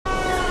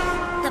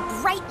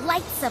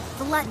Lights of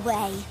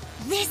Floodway.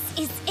 This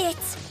is it.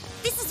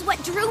 This is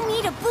what drew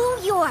me to Boo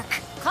York.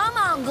 Come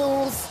on,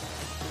 ghouls.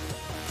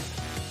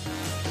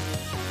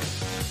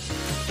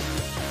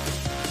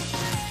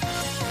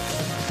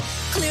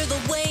 Clear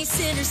the way,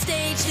 center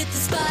stage, hit the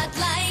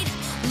spotlight.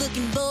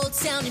 Looking bold,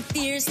 sounding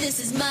fierce, this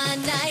is my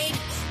night.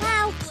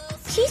 Wow,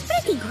 she's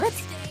pretty good.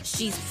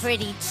 She's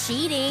pretty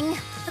cheating.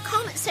 The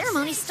comet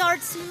ceremony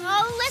starts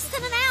less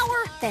than an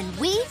hour. Then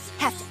we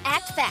have to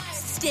act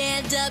fast.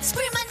 Stand up,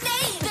 scream my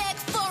name, beg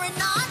for an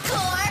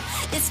encore.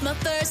 It's my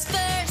first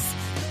verse.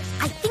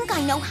 I think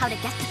I know how to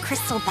get the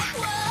crystal back.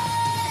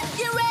 What?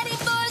 You ready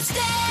for a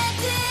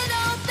standing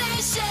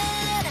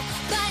ovation?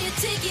 Buy a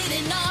ticket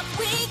and off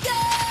we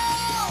go.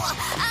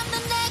 I'm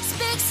the next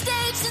big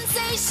stage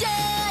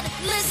sensation.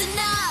 Listen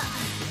up,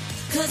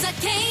 'cause I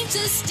came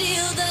to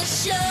steal the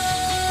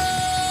show.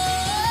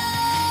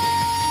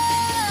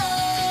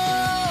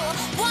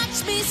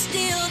 Watch me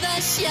steal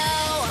the show.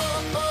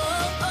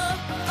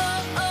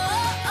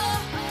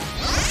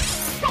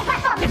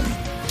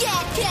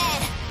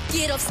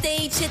 Get off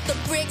stage, hit the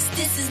bricks,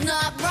 this is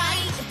not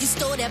right. You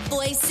stole that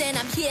voice and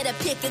I'm here to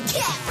pick a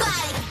cat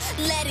fight.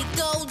 Let it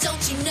go,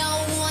 don't you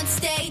know, on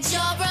stage you're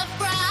a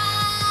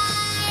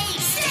fright.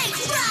 Stage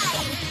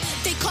fright!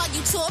 They call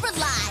you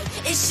Toralei,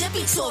 it should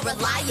be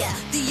Toralaya.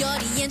 The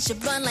audience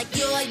should run like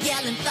you're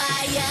yelling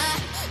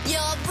fire.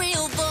 Your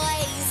real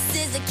voice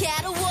is a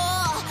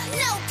caterwaul,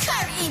 no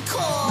curtain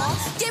call.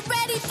 Get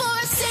ready for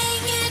a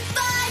singing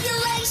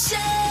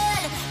violation.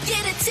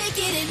 Get a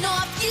ticket and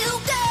off you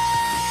go.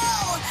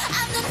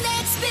 I'm the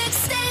next big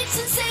stage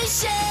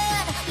sensation.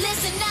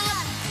 Listen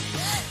up,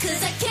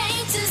 'cause I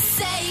came to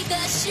save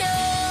the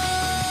show.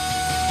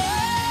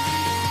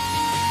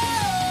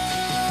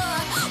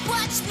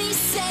 Watch me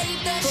save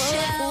the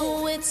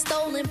show. With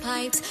stolen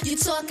pipes, you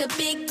talk a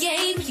big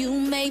game. You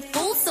may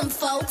fool some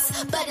folks,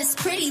 but it's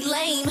pretty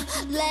lame.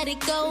 Let it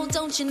go,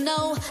 don't you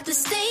know? The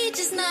stage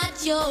is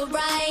not your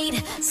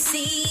right.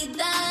 See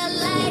the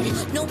light.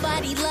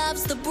 Nobody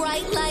loves the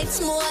bright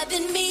lights more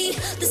than me.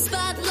 The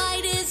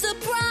spotlight is a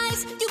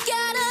prize. You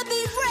gotta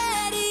be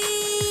ready.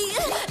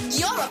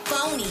 You're a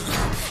phony.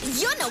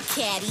 You're no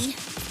caddy.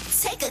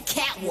 Take a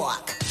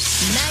catwalk.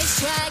 Nice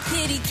try,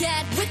 kitty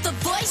cat, with the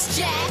voice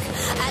jack.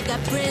 I got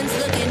friends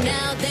looking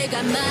out, they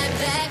got my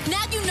back.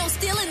 Now you know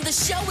stealing the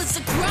show is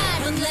a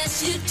crime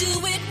unless you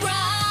do it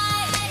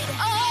right.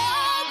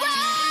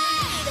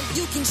 Alright!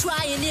 You can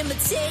try and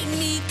imitate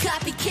me,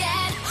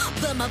 copycat,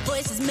 but my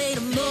voice is made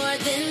of more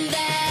than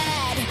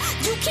that.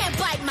 You can't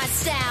bite my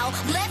style,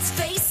 let's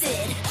face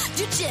it,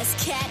 you're just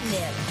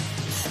catnip.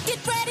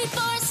 Get ready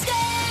for a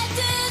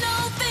standing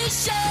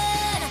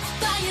ovation.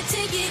 Buy a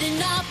ticket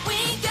and off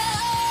we go.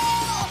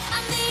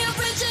 I'm the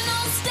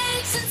original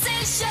stage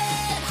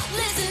sensation.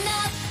 Listen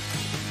up,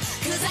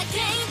 'cause I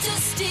came to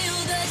steal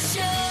the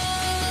show.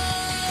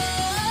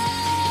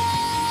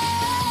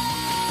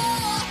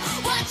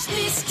 Watch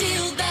me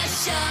steal the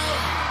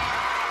show.